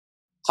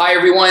Hi,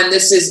 everyone.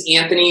 This is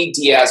Anthony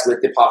Diaz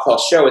with the Pop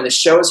Health Show, and the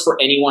show is for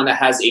anyone that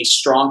has a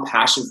strong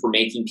passion for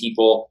making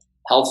people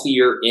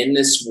healthier in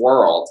this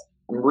world.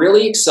 I'm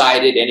really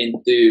excited and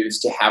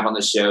enthused to have on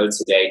the show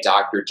today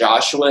Dr.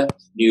 Joshua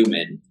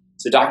Newman.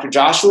 So Dr.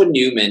 Joshua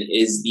Newman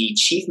is the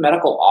Chief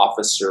Medical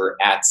Officer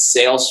at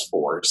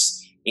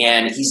Salesforce,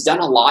 and he's done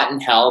a lot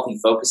in health. He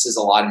focuses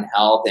a lot in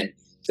health, and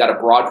he's got a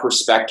broad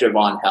perspective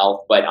on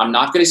health, but I'm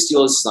not going to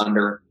steal his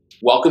thunder.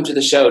 Welcome to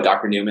the show,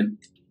 Dr. Newman.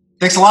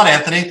 Thanks a lot,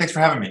 Anthony. Thanks for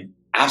having me.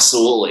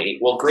 Absolutely.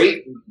 Well,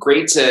 great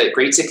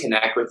to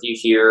connect with you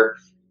here.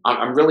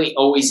 I'm really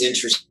always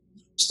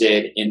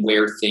interested in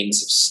where things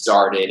have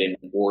started and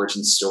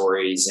origin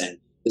stories and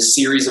the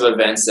series of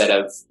events that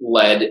have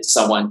led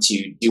someone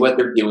to do what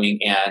they're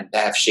doing and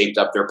that have shaped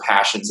up their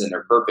passions and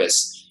their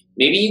purpose.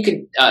 Maybe you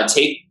could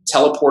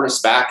teleport us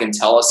back and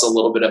tell us a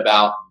little bit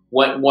about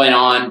what went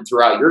on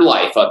throughout your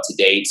life up to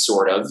date,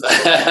 sort of,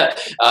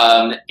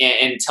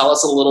 and tell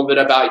us a little bit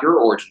about your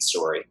origin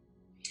story.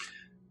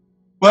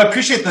 Well, I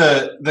appreciate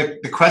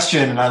the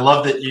question, and I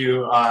love that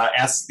you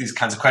ask these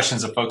kinds of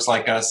questions of folks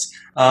like us.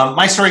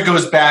 My story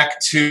goes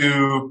back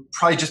to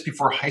probably just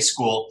before high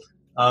school.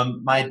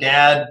 My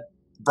dad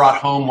brought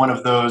home one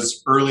of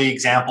those early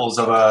examples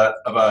of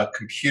a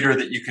computer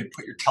that you could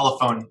put your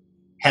telephone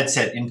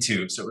headset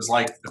into. So it was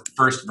like the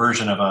first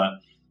version of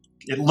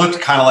it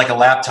looked kind of like a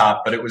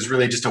laptop, but it was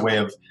really just a way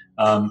of,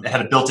 it had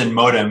a built-in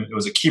modem. It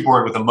was a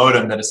keyboard with a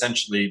modem that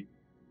essentially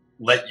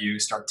let you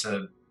start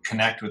to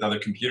connect with other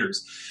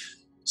computers.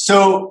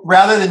 So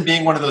rather than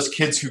being one of those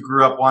kids who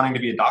grew up wanting to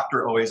be a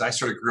doctor always, I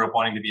sort of grew up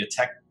wanting to be a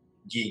tech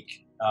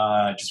geek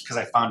just because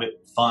I found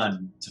it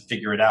fun to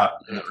figure it out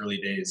in the early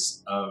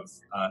days of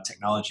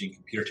technology and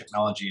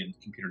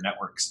computer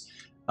networks.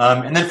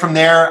 And then from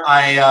there,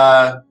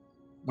 I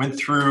went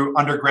through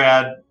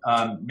undergrad,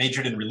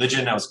 majored in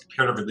religion. I was a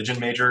comparative religion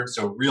major,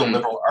 so real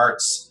liberal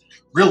arts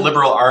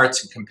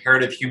and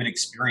comparative human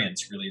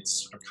experience, really. It's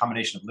sort of a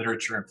combination of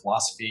literature and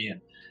philosophy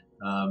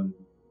and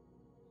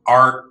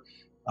art,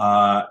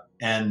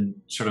 and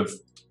sort of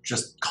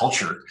just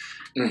culture.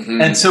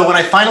 Mm-hmm. And so when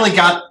I finally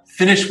got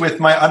finished with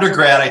my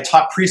undergrad, I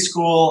taught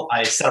preschool,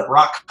 I set up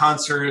rock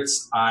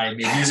concerts, I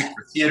made music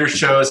for theater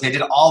shows, and I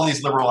did all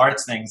these liberal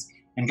arts things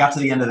and got to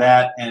the end of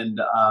that and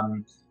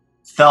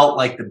felt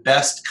like the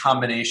best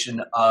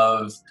combination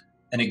of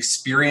an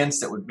experience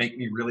that would make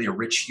me really a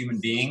rich human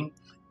being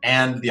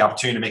and the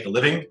opportunity to make a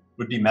living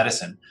would be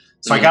medicine.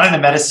 So I got into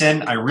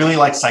medicine. I really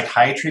liked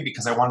psychiatry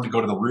because I wanted to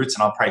go to the roots,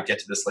 and I'll probably get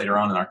to this later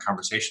on in our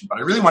conversation, but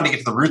I really wanted to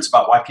get to the roots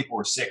about why people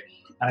were sick.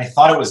 And I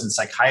thought it was in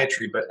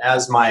psychiatry, but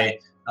as my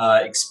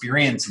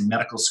experience in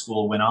medical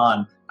school went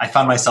on, I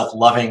found myself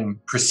loving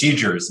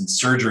procedures and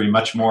surgery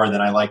much more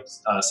than I liked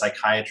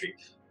psychiatry.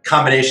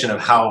 Combination of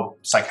how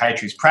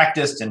psychiatry is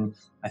practiced and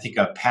I think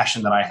a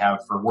passion that I have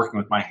for working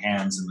with my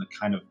hands and the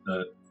kind of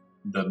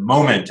the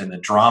moment and the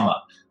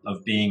drama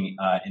of being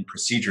in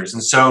procedures.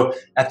 And so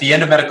at the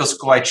end of medical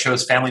school, I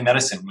chose family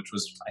medicine, which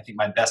was, I think,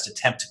 my best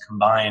attempt to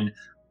combine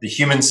the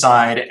human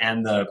side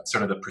and the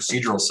sort of the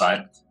procedural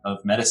side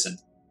of medicine.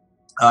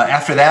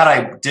 After that,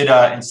 I did,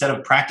 instead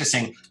of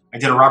practicing, I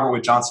did a Robert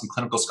Wood Johnson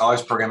Clinical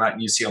Scholars Program out in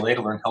UCLA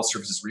to learn health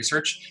services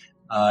research.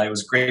 It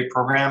was a great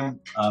program.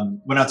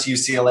 Went out to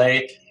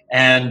UCLA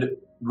and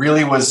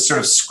really was sort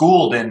of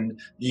schooled in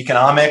the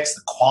economics,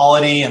 the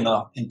quality, and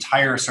the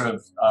entire sort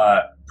of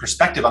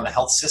perspective on the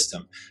health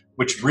system,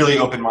 which really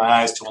opened my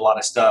eyes to a lot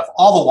of stuff,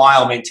 all the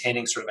while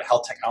maintaining sort of a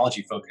health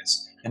technology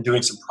focus and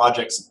doing some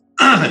projects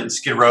in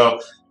Skid Row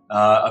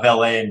of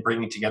LA and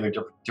bringing together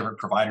different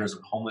providers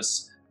of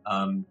homeless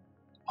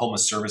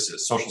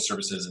services, social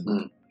services, and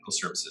medical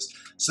services.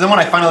 So then when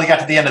I finally got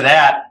to the end of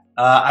that,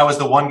 I was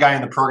the one guy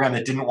in the program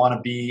that didn't want to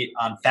be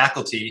on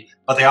faculty,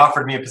 but they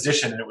offered me a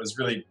position, and it was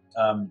really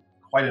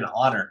quite an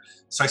honor.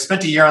 So I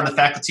spent a year on the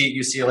faculty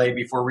at UCLA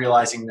before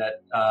realizing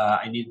that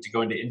I needed to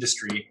go into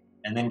industry,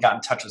 and then got in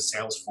touch with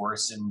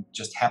Salesforce and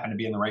just happened to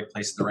be in the right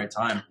place at the right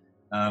time.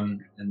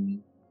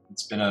 And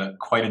it's been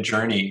quite a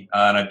journey,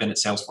 and I've been at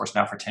Salesforce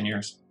now for 10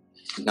 years.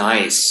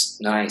 Nice.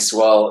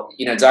 Well,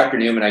 Dr.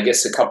 Newman, I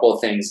guess a couple of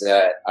things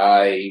that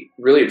I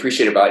really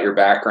appreciate about your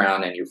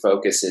background and your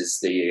focus is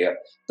the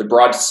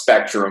broad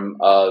spectrum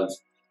of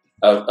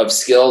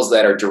skills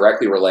that are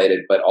directly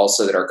related, but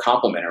also that are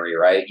complementary,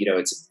 right?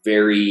 It's a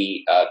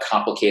very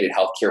complicated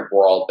healthcare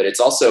world, but it's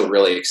also a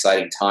really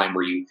exciting time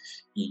where you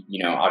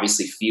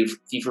obviously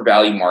fee for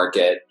value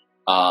market,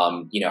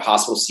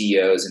 hospital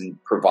CEOs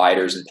and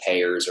providers and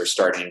payers are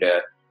starting to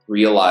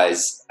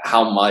realize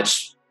how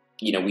much,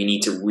 we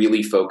need to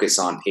really focus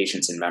on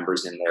patients and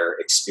members in their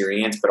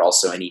experience, but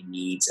also any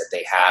needs that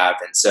they have.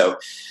 And so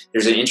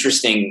there's an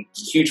interesting,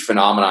 huge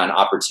phenomenon and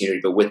opportunity,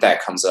 but with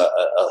that comes a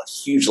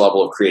huge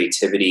level of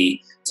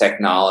creativity,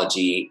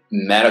 technology,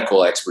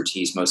 medical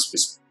expertise,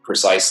 most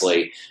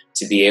precisely,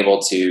 to be able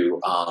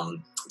to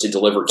to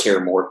deliver care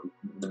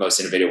the most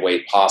innovative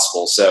way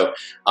possible. So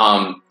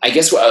I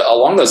guess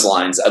along those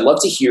lines, I'd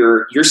love to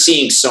hear, you're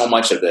seeing so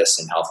much of this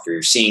in healthcare.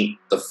 You're seeing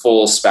the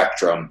full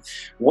spectrum.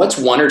 What's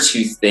one or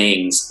two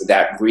things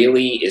that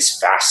really is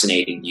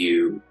fascinating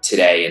you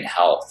today in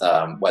health,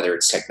 whether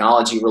it's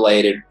technology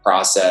related,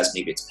 process,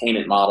 maybe it's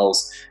payment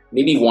models,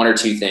 maybe one or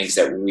two things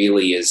that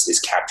really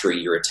is capturing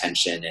your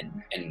attention,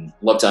 and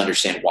love to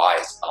understand why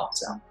as well.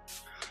 So.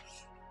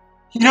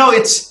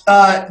 It's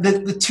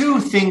the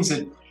two things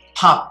that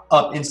pop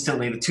up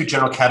instantly, the two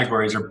general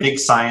categories are big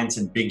science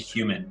and big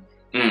human.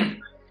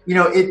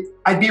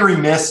 I'd be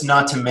remiss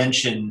not to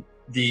mention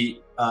the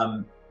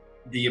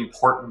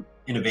important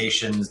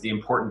innovations, the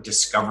important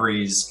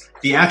discoveries,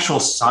 the actual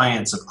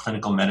science of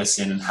clinical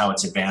medicine and how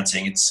it's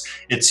advancing. It's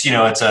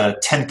a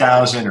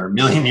 10,000 or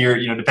million year,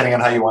 depending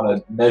on how you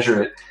want to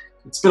measure it.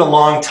 It's been a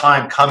long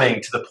time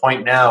coming to the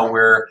point now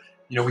where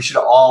we should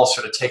all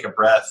sort of take a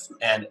breath,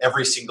 and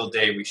every single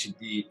day we should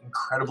be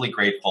incredibly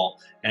grateful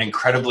and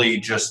incredibly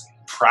just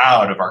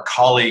proud of our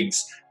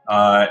colleagues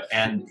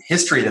and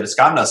history that has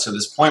gotten us to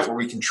this point where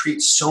we can treat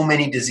so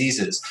many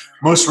diseases.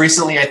 Most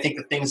recently, I think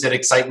the things that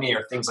excite me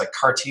are things like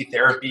CAR T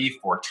therapy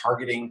for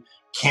targeting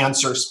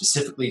cancer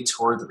specifically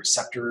toward the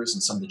receptors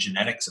and some of the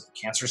genetics of the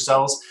cancer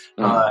cells,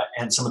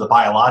 and some of the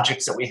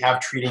biologics that we have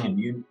treating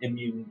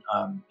immune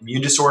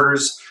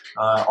disorders,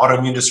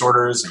 autoimmune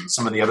disorders, and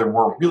some of the other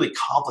more really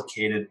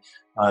complicated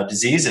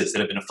diseases that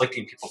have been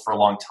afflicting people for a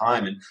long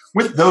time. And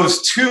with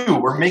those two,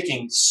 we're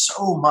making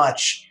so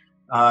much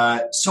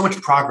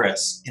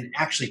progress in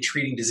actually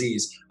treating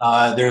disease.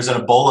 There's an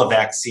Ebola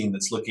vaccine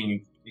that's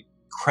looking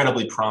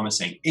incredibly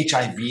promising.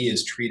 HIV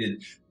is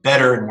treated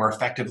better and more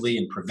effectively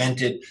and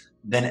prevented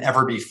than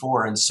ever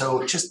before. And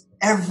so just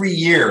every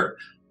year,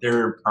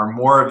 there are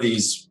more of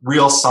these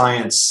real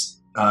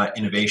science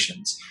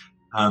innovations.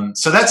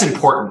 So that's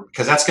important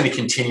because that's going to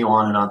continue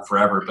on and on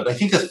forever. But I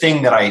think the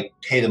thing that I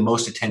pay the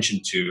most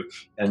attention to,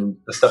 and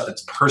the stuff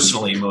that's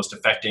personally most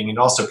affecting and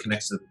also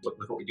connects to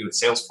with what we do at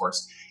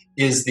Salesforce,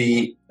 is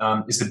the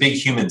big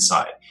human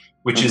side,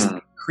 which is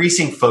the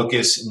increasing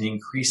focus and the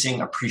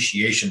increasing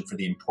appreciation for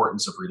the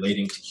importance of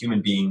relating to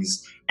human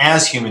beings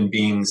as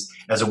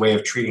a way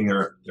of treating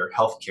their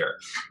healthcare.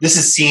 This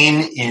is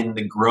seen in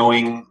the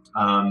growing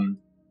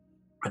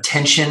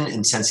attention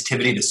and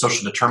sensitivity to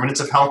social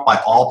determinants of health by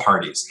all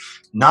parties,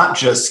 not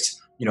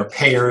just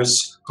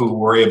payers who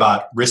worry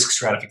about risk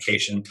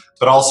stratification,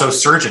 but also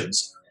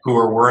surgeons who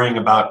are worrying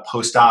about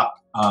post-op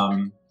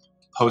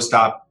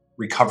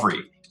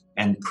recovery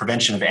and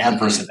prevention of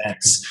adverse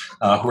events,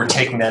 who are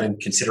taking that into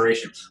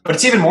consideration. But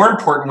it's even more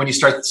important when you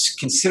start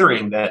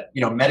considering that,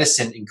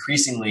 medicine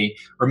increasingly,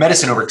 or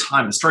medicine over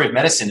time, the story of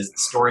medicine is the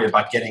story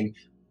about getting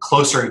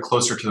closer and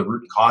closer to the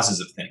root causes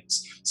of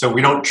things. So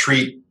we don't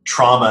treat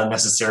trauma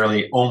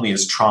necessarily only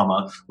as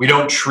trauma. We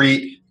don't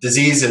treat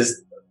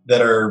diseases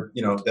that are,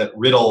 that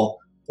riddle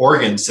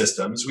organ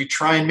systems. We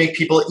try and make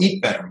people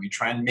eat better. We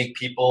try and make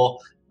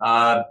people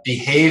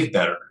behave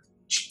better,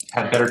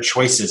 have better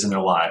choices in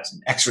their lives,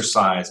 and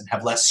exercise, and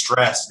have less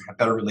stress, and have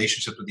better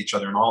relationships with each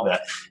other, and all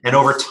that. And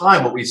over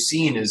time, what we've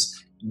seen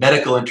is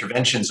medical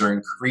interventions are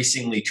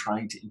increasingly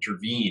trying to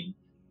intervene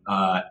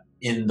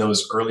in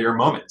those earlier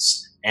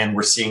moments, and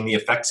we're seeing the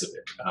effects of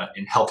it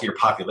in healthier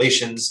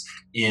populations,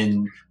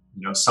 in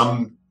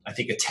some, I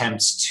think,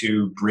 attempts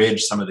to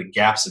bridge some of the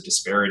gaps of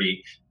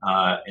disparity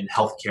in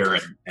healthcare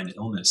and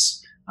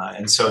illness.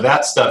 And so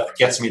that stuff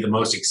gets me the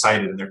most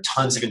excited. And there are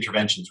tons of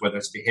interventions, whether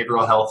it's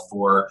behavioral health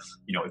for,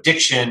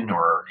 addiction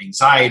or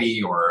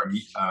anxiety or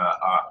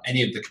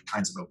any of the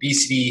kinds of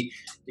obesity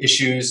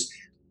issues.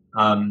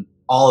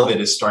 All of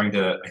it is starting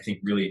to, I think,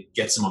 really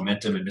get some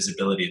momentum and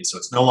visibility. And so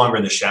it's no longer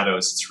in the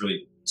shadows. It's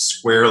really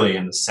squarely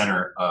in the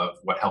center of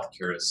what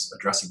healthcare is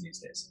addressing these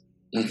days.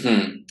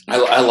 Mm-hmm.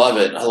 I love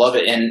it. I love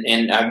it.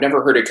 And I've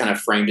never heard it kind of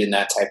framed in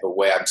that type of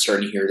way. I'm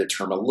starting to hear the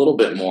term a little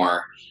bit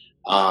more.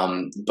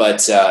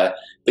 But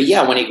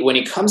yeah, when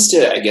it comes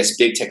to, I guess,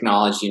 big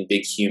technology and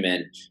big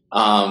human,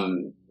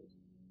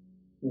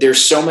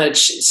 there's so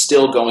much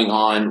still going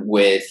on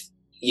with,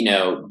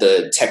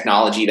 the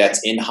technology that's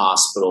in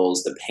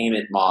hospitals, the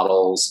payment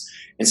models.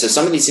 And so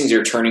some of these things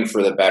are turning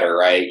for the better,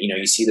 right?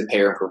 You see the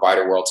payer and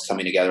provider worlds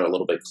coming together a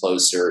little bit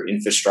closer.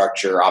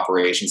 Infrastructure,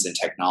 operations, and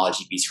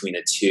technology between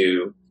the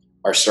two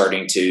are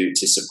starting to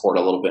support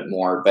a little bit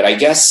more. But I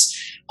guess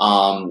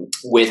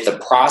with the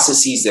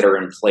processes that are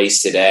in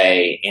place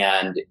today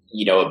and,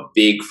 a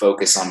big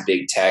focus on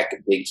big tech,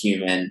 big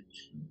human,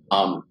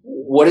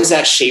 what does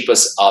that shape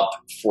us up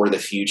for the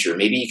future?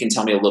 Maybe you can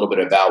tell me a little bit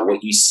about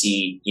what you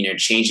see,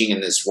 changing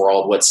in this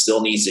world, what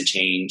still needs to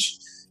change,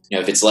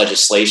 if it's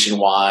legislation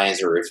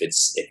wise or if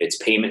it's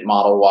payment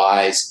model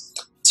wise,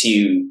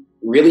 to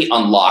really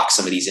unlock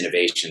some of these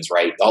innovations,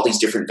 right? All these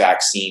different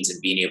vaccines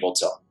and being able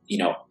to,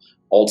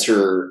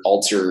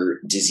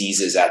 alter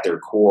diseases at their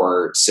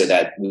core so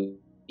that we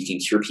can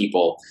cure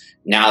people.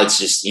 Now it's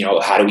just,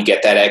 how do we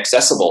get that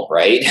accessible,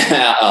 right?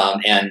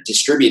 And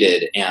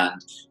distributed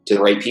and to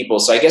the right people.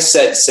 So I guess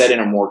said in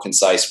a more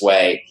concise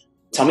way,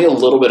 Tell me a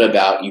little bit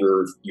about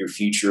your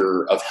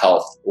future of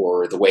health,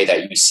 or the way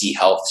that you see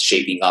health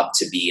shaping up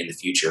to be in the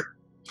future.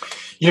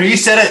 You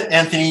said it,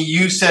 Anthony.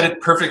 You said it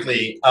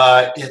perfectly.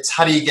 It's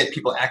how do you get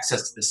people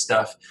access to this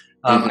stuff?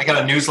 I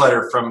got a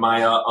newsletter from my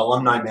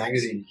alumni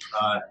magazine,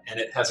 and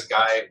it has a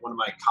guy, one of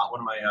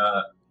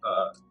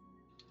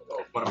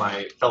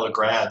my fellow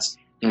grads,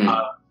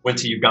 went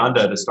to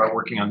Uganda to start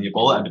working on the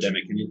Ebola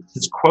epidemic, and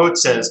his quote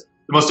says,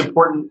 "The most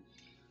important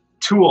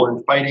tool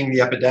in fighting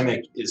the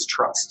epidemic is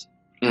trust."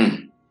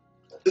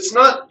 It's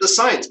not the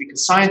science,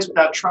 because science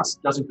without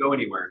trust doesn't go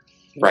anywhere.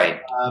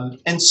 Right.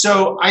 And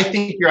so I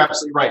think you're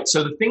absolutely right.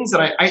 So the things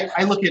that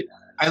I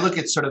look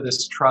at sort of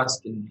this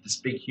trust and this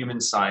big human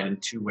side in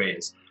two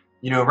ways.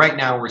 Right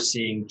now we're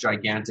seeing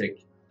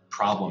gigantic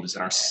problems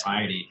in our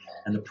society,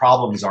 and the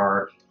problems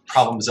are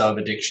problems of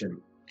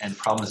addiction, and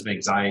problems of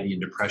anxiety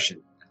and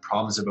depression, and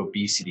problems of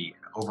obesity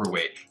and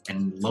overweight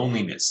and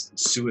loneliness and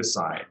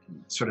suicide,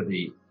 and sort of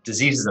the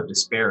diseases of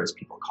despair, as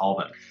people call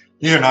them.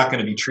 These are not going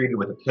to be treated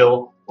with a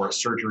pill or a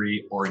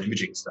surgery or an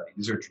imaging study.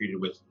 These are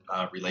treated with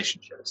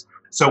relationships.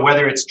 So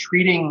whether it's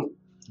treating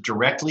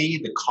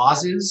directly the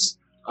causes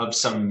of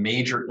some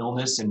major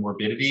illness and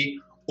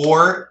morbidity,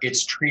 or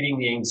it's treating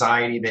the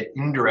anxiety that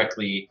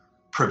indirectly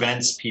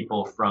prevents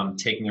people from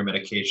taking their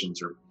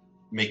medications or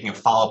making a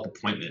follow-up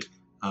appointment.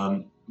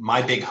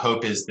 My big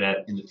hope is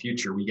that in the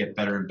future we get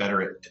better and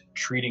better at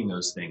treating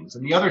those things.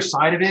 And the other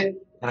side of it,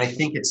 and I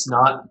think it's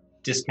not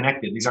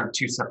disconnected, these aren't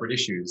two separate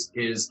issues,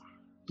 is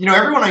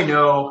everyone I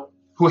know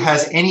who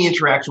has any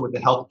interaction with the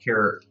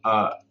healthcare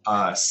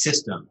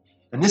system,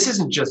 and this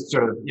isn't just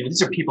sort of,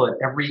 these are people at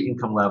every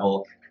income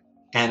level,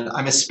 and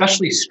I'm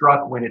especially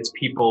struck when it's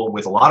people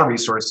with a lot of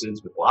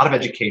resources, with a lot of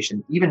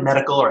education, even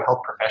medical or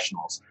health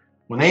professionals.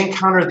 When they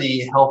encounter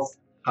the health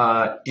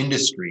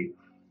industry,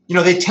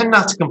 they tend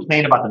not to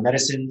complain about the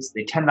medicines,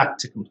 they tend not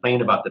to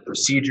complain about the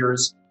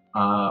procedures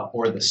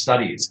or the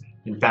studies.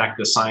 In fact,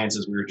 the science,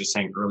 as we were just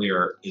saying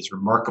earlier, is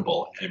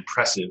remarkable and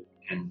impressive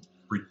and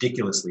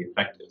ridiculously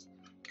effective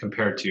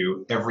compared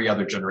to every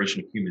other generation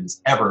of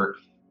humans ever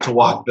to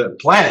walk the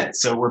planet.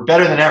 So we're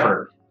better than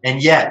ever.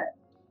 And yet,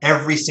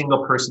 every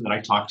single person that I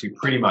talk to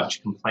pretty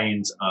much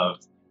complains of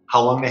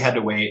how long they had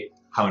to wait,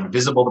 how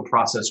invisible the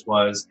process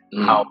was,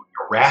 how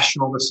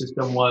irrational the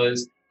system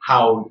was,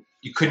 how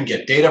you couldn't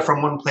get data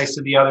from one place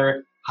to the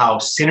other, how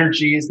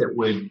synergies that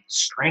would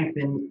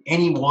strengthen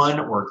any one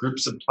or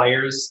groups of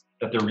players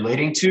that they're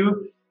relating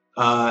to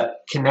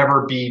can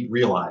never be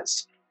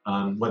realized.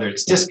 Whether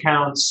it's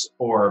discounts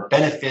or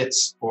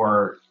benefits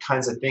or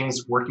kinds of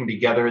things working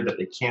together that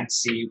they can't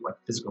see, like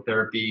physical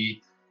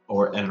therapy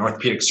or an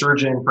orthopedic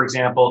surgeon, for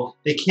example,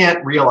 they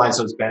can't realize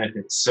those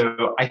benefits.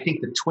 So I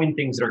think the twin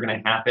things that are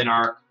going to happen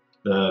are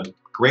the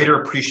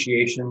greater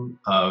appreciation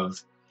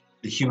of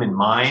the human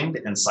mind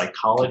and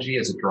psychology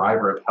as a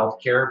driver of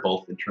healthcare,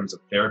 both in terms of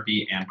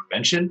therapy and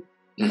prevention.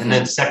 And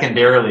then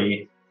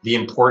secondarily, the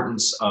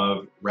importance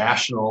of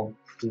rational,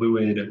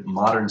 fluid,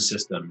 modern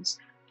systems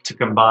to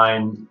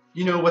combine,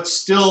 what's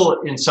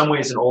still in some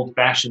ways an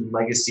old-fashioned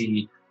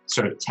legacy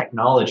sort of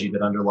technology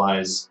that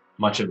underlies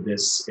much of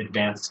this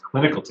advanced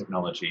clinical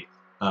technology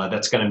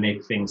that's going to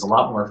make things a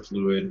lot more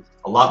fluid,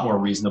 a lot more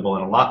reasonable,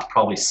 and a lot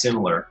probably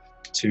similar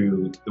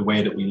to the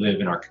way that we live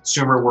in our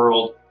consumer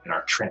world, in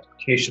our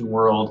transportation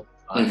world,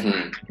 in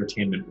our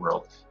entertainment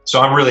world.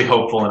 So I'm really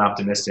hopeful and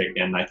optimistic,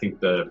 and I think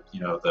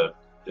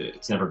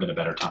it's never been a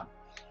better time.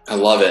 I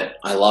love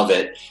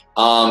it.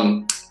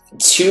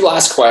 Two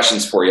last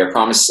questions for you. I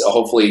promise,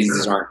 hopefully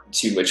these aren't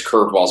too much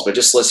curveballs, but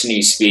just listening to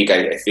you speak,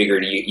 I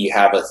figured you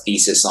have a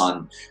thesis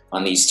on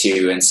these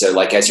two. And so,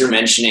 like, as you're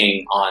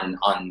mentioning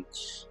on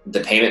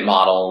the payment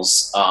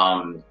models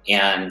and,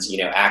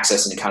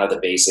 accessing kind of the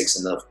basics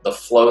and the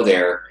flow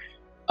there,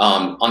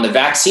 on the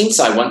vaccine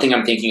side, one thing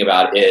I'm thinking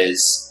about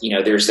is,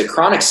 there's the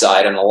chronic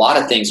side, and a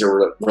lot of things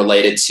are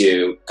related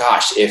to,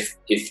 gosh, if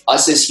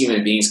us as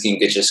human beings can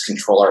just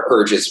control our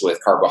urges with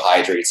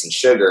carbohydrates and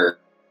sugar,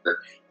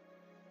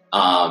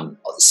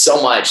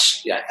 so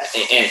much,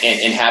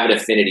 and have an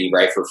affinity,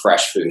 right, for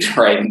fresh food,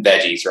 right, and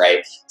veggies,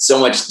 right. So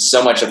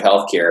much of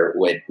healthcare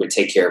would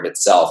take care of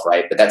itself,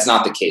 right. But that's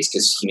not the case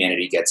because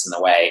humanity gets in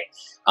the way.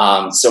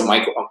 So,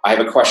 Mike, I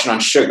have a question on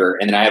sugar,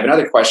 and then I have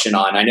another question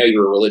on. I know you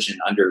were religion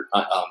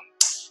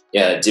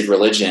did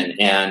religion,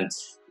 and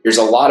there's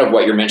a lot of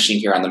what you're mentioning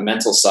here on the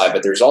mental side,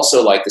 but there's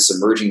also like this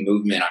emerging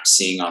movement I'm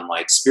seeing on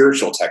like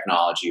spiritual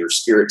technology or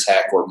spirit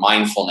tech or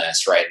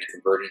mindfulness, right, and the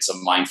convergence of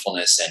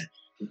mindfulness and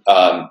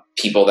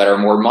people that are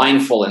more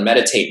mindful and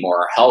meditate more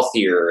are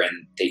healthier,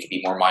 and they can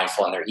be more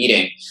mindful in their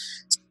eating.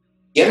 Do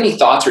you have any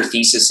thoughts or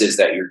theses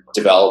that you're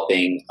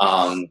developing?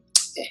 And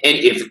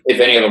if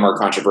any of them are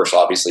controversial,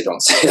 obviously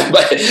don't say them.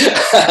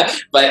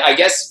 But I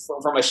guess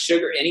from a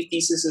sugar, any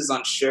theses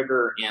on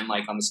sugar and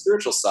like on the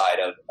spiritual side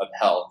of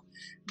health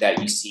that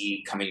you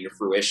see coming to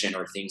fruition,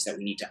 or things that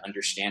we need to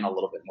understand a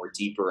little bit more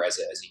deeper as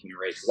a human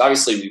race? Because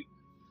obviously we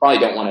probably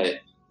don't want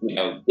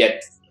to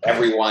get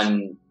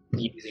everyone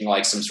using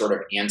like some sort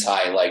of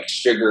anti like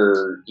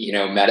sugar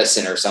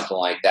medicine or something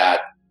like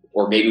that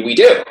or maybe we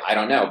do. I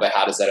don't know. But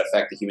how does that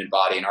affect the human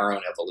body and our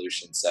own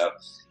evolution? So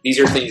these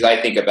are things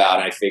I think about,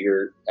 and I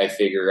figure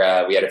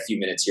we had a few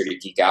minutes here to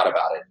geek out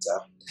about it. So.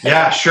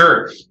 Yeah,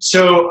 sure.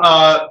 So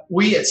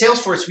we at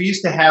Salesforce, we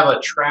used to have a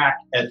track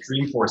at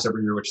Dreamforce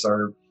every year, which is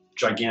our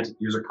gigantic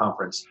user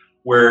conference,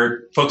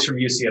 where folks from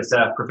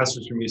UCSF,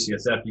 professors from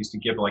UCSF, used to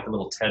give like a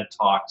little TED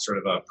talk, sort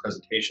of a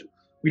presentation.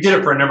 We did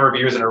it for a number of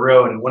years in a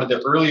row, and one of the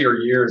earlier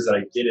years that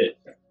I did it,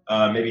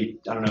 maybe,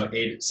 I don't know,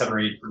 7 or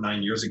 8 or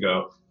 9 years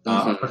ago,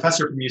 a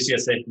professor from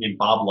UCSF named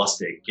Bob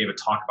Lustig gave a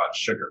talk about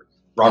sugar.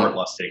 Robert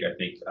Lustig, I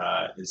think,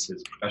 is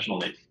his professional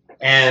name.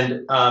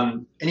 And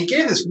he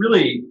gave this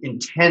really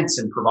intense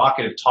and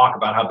provocative talk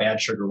about how bad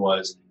sugar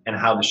was and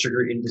how the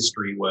sugar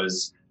industry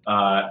was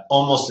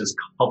almost as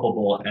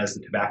culpable as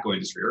the tobacco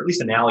industry, or at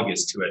least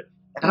analogous to it.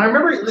 And I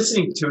remember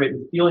listening to it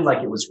and feeling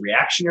like it was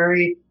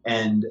reactionary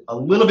and a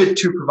little bit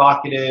too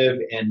provocative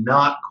and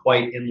not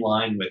quite in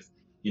line with,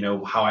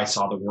 how I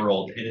saw the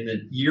world. And in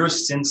the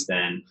years since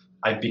then,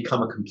 I've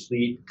become a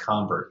complete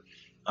convert.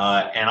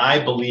 And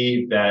I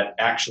believe that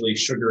actually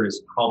sugar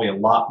is probably a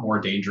lot more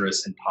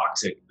dangerous and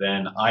toxic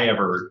than I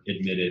ever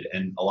admitted,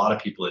 and a lot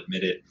of people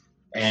admit it,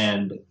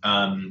 and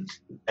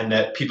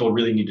that people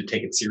really need to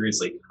take it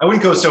seriously. I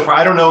wouldn't go so far.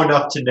 I don't know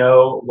enough to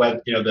know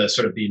what the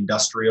sort of the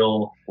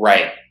industrial,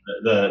 right,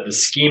 the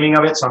scheming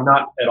of it. So I'm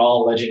not at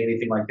all alleging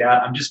anything like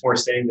that. I'm just more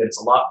saying that it's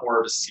a lot more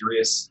of a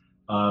serious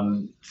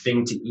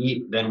thing to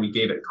eat than we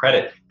gave it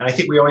credit. And I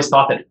think we always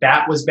thought that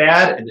fat was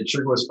bad and that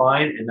sugar was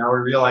fine. And now we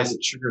realize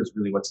that sugar is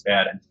really what's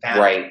bad, and fat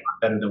is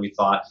better than we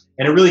thought.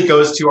 And it really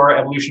goes to our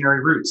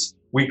evolutionary roots.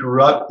 We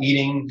grew up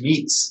eating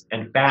meats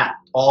and fat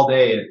all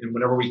day and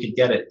whenever we could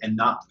get it, and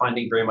not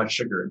finding very much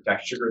sugar. In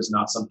fact, sugar is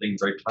not something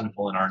very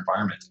plentiful in our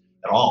environment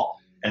at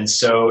all. And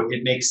so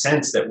it makes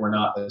sense that we're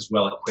not as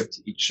well equipped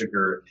to eat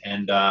sugar.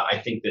 And I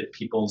think that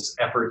people's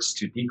efforts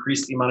to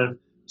decrease the amount of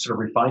sort of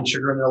refined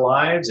sugar in their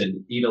lives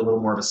and eat a little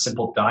more of a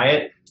simple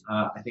diet,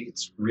 I think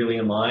it's really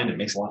in line. It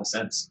makes a lot of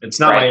sense. It's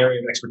not my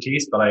area of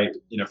expertise, but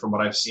from what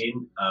I've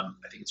seen,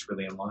 I think it's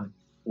really in line.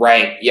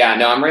 Right. Yeah,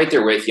 no, I'm right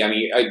there with you. I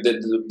mean,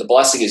 the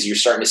blessing is you're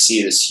starting to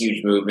see this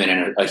huge movement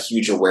and a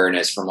huge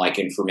awareness from like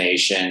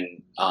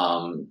information,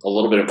 a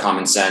little bit of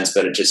common sense,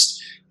 but it just,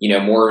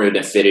 more of an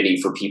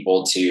affinity for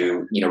people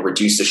to,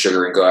 reduce the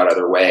sugar and go out of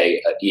their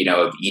way, of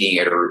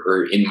eating it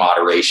or in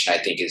moderation, I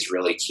think is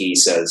really key.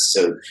 So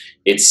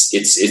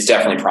it's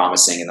definitely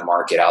promising in the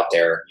market out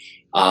there.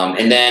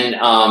 And then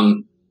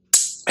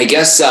I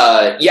guess,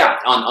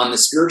 on the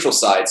spiritual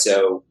side,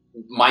 so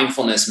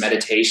mindfulness,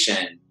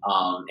 meditation,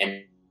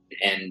 and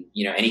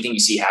anything you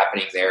see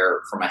happening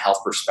there from a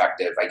health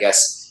perspective, I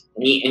guess.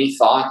 Any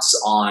thoughts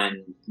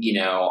on,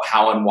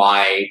 how and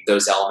why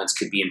those elements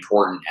could be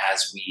important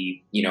as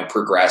we,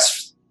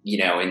 progress,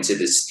 into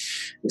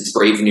this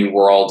brave new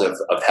world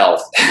of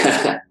health?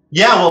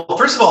 Yeah, well,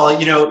 first of all,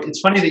 it's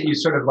funny that you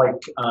sort of like,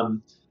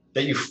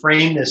 that you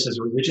frame this as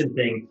a religion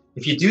thing.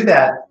 If you do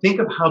that, think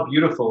of how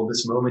beautiful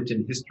this moment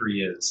in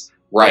history is.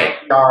 Right.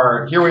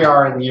 Here we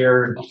are in the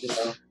year,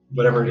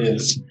 whatever it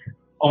is,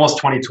 almost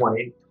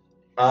 2020.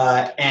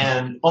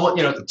 And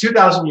almost,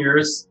 2,000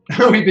 years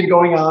we've been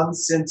going on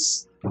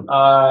since,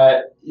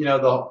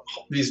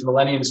 these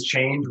millenniums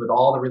change with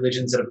all the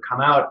religions that have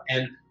come out,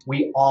 and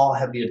we all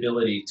have the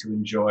ability to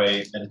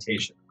enjoy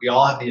meditation. We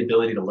all have the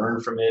ability to learn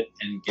from it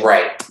and get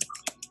it.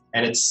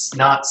 And it's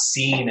not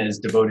seen as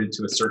devoted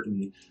to a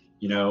certain,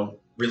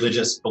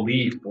 religious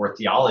belief or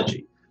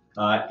theology.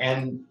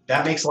 And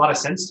that makes a lot of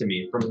sense to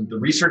me. From the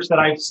research that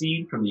I've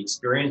seen, from the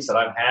experience that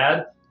I've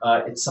had,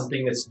 it's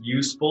something that's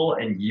useful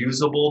and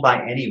usable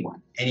by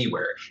anyone,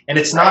 anywhere. And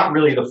it's not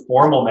really the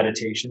formal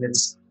meditation.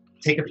 It's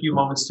take a few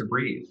moments to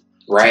breathe.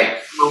 Right. Take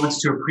a few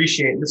moments to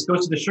appreciate. And this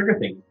goes to the sugar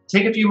thing.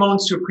 Take a few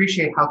moments to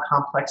appreciate how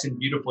complex and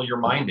beautiful your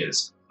mind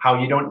is.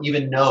 How you don't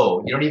even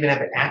know. You don't even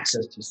have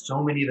access to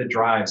so many of the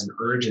drives and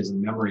urges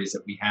and memories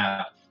that we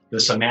have. The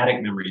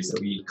somatic memories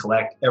that we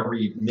collect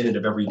every minute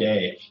of every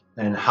day,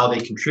 and how they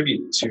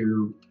contribute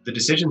to the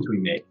decisions we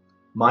make.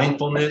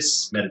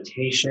 Mindfulness,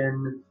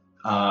 meditation,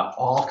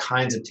 all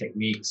kinds of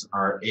techniques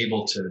are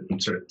able to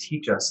sort of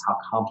teach us how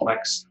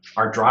complex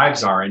our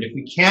drives are. And if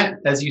we can't,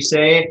 as you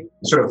say,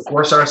 sort of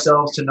force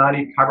ourselves to not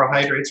eat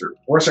carbohydrates or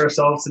force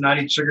ourselves to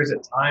not eat sugars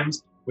at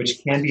times,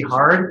 which can be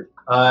hard,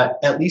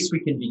 at least we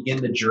can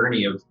begin the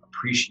journey of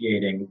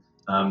appreciating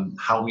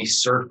how we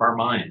surf our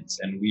minds.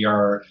 And we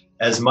are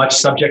as much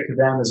subject to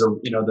them as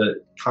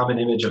the common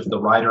image of the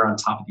rider on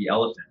top of the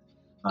elephant.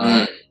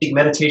 I think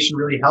meditation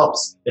really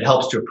helps. It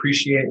helps to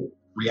appreciate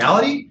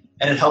reality,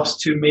 and it helps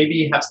to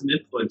maybe have some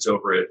influence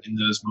over it in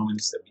those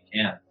moments that we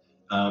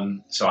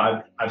can. So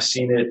I've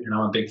seen it, and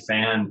I'm a big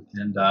fan,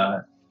 and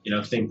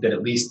think that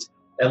at least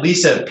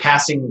a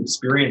passing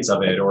experience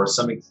of it, or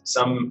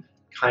some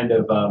kind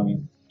of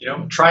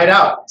try it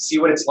out, see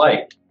what it's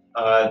like.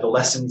 The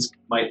lessons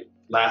might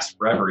last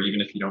forever,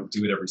 even if you don't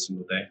do it every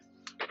single day.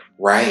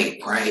 Right.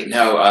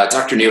 No,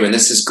 Dr. Newman,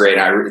 this is great.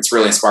 It's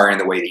really inspiring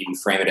the way that you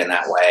frame it in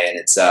that way, and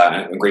it's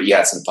great. You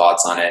had some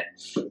thoughts on it,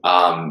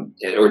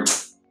 or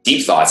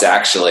deep thoughts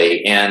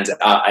actually, and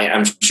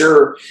I'm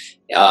sure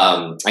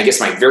I guess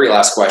my very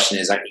last question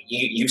is,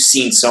 you've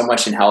seen so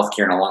much in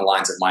healthcare and along the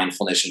lines of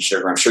mindfulness and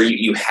sugar. I'm sure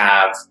you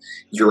have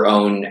your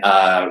own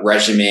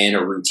regimen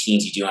or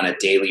routines you do on a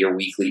daily or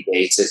weekly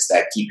basis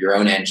that keep your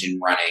own engine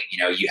running.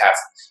 You have,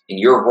 in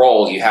your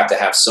role, you have to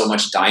have so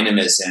much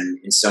dynamism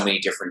in so many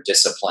different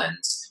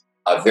disciplines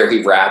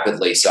very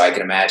rapidly. So I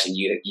can imagine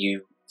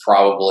you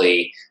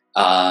probably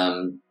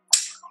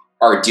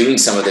are doing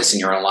some of this in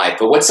your own life.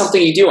 But what's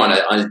something you do on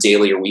a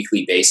daily or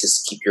weekly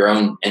basis to keep your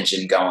own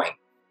engine going?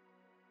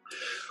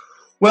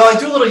 Well, I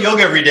do a little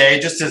yoga every day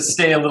just to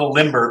stay a little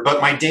limber,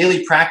 but my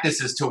daily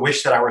practice is to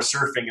wish that I were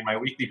surfing, and my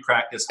weekly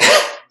practice is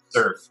to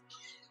surf.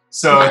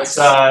 So Nice.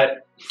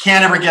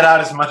 Can't ever get out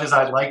as much as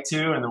I'd like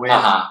to, and the way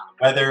Uh-huh.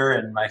 the weather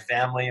and my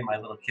family and my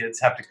little kids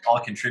have to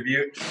all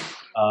contribute,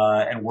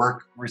 and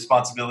work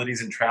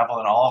responsibilities and travel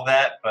and all of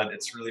that, but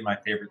it's really my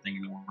favorite thing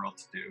in the world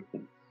to do.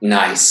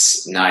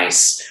 Nice.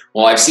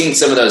 Well, I've seen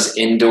some of those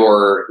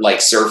indoor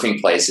surfing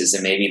places,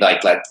 and maybe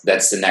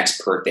that's the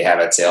next perk they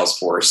have at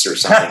Salesforce or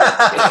something.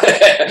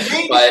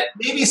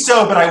 Maybe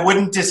so, but I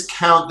wouldn't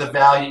discount the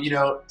value,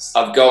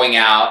 of going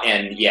out,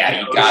 and you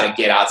got to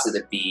get out to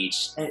the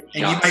beach. And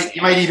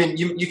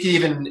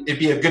it'd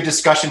be a good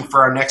discussion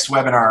for our next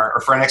webinar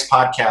or for our next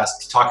podcast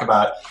to talk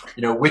about,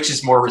 which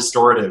is more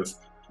restorative,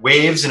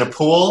 waves in a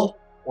pool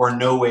or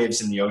no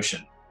waves in the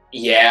ocean.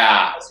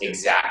 Yeah,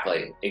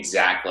 exactly.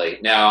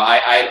 No,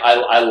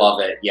 I love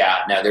it.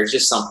 Yeah, no, there's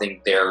just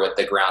something there with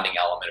the grounding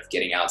element of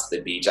getting out to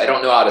the beach. I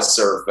don't know how to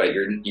surf, but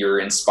you're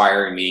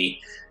inspiring me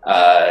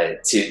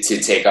to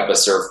take up a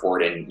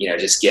surfboard and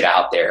just get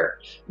out there.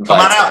 Come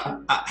on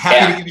out.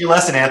 Happy to give you a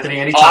lesson, Anthony.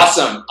 Anytime.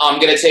 Awesome. I'm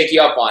gonna take you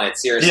up on it.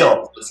 Seriously,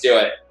 Deal. Let's do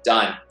it.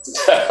 Done.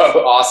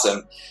 So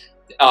awesome.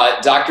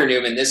 Dr.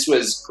 Newman, this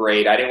was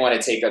great. I didn't want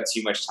to take up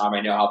too much time. I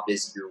know how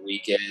busy your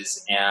week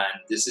is, and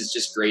this is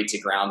just great to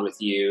ground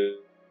with you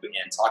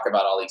and talk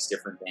about all these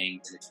different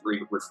things. And it's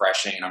really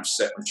refreshing. And I'm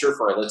sure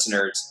for our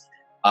listeners,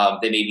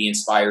 they may be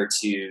inspired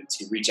to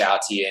reach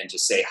out to you and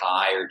just say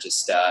hi, or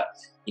just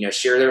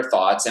share their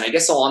thoughts. And I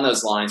guess along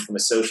those lines, from a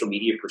social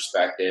media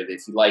perspective,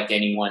 if you'd like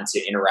anyone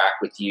to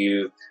interact with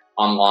you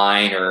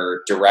online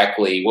or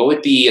directly, what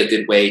would be a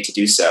good way to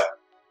do so?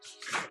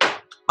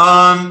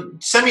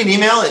 Send me an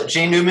email at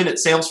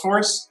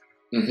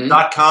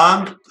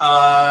jnewman@salesforce.com.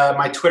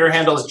 My Twitter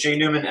handle is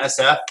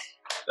jnewmansf,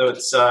 though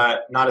it's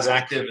not as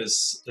active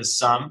as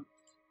some.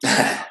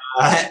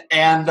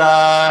 And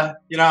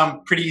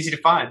I'm pretty easy to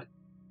find.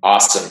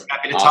 Awesome.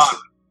 Happy to talk.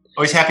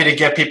 Always happy to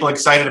get people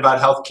excited about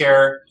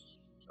healthcare,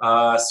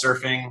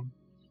 surfing,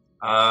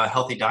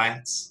 healthy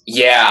diets.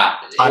 Yeah.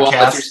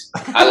 Podcasts.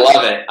 Well,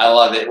 I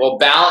love it. Well,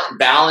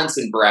 balance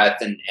and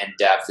breadth and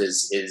depth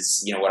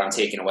is what I'm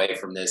taking away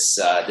from this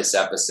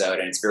episode,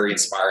 and it's very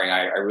inspiring.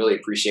 I really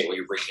appreciate what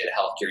you're bringing to the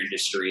healthcare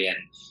industry, and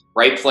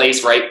right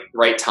place,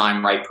 right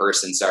time, right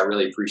person. So I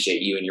really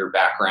appreciate you and your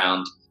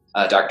background,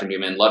 Dr.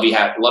 Newman. Love to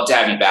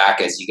have you back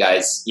as you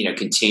guys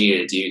continue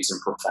to do some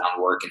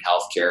profound work in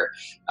healthcare.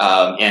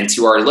 And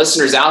to our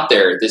listeners out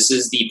there, this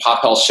is the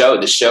Pop Health Show.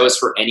 The show is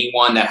for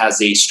anyone that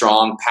has a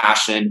strong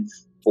passion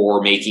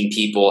for making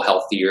people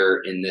healthier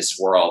in this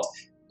world.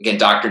 Again,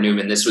 Dr.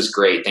 Newman, this was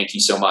great. Thank you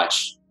so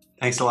much.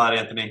 Thanks a lot,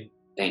 Anthony.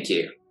 Thank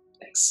you.